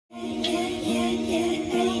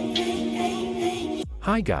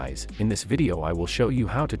Hi guys, in this video I will show you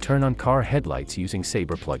how to turn on car headlights using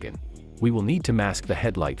Saber plugin. We will need to mask the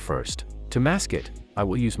headlight first. To mask it, I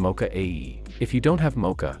will use Mocha AE. If you don't have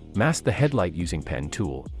Mocha, mask the headlight using pen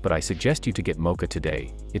tool, but I suggest you to get Mocha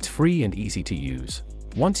today. It's free and easy to use.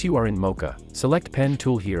 Once you are in Mocha, select pen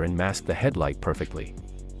tool here and mask the headlight perfectly.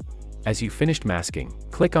 As you finished masking,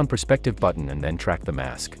 click on perspective button and then track the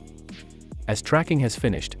mask. As tracking has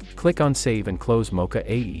finished, click on save and close Mocha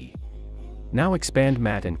AE. Now expand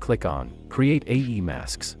matte and click on Create AE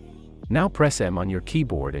Masks. Now press M on your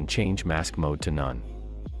keyboard and change mask mode to none.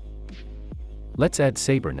 Let's add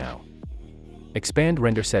Saber now. Expand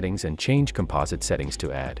render settings and change composite settings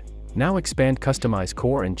to add. Now expand customize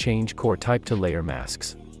core and change core type to layer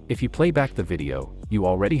masks. If you play back the video, you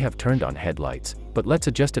already have turned on headlights, but let's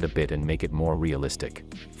adjust it a bit and make it more realistic.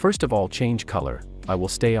 First of all, change color. I will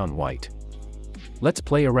stay on white. Let's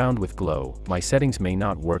play around with glow. My settings may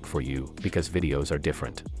not work for you, because videos are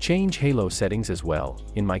different. Change halo settings as well.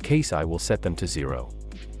 In my case I will set them to 0.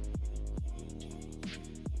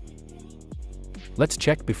 Let's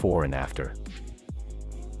check before and after.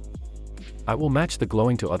 I will match the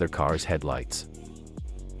glowing to other cars' headlights.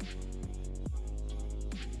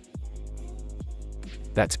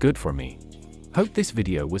 That's good for me. Hope this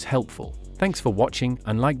video was helpful. Thanks for watching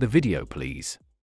and like the video please.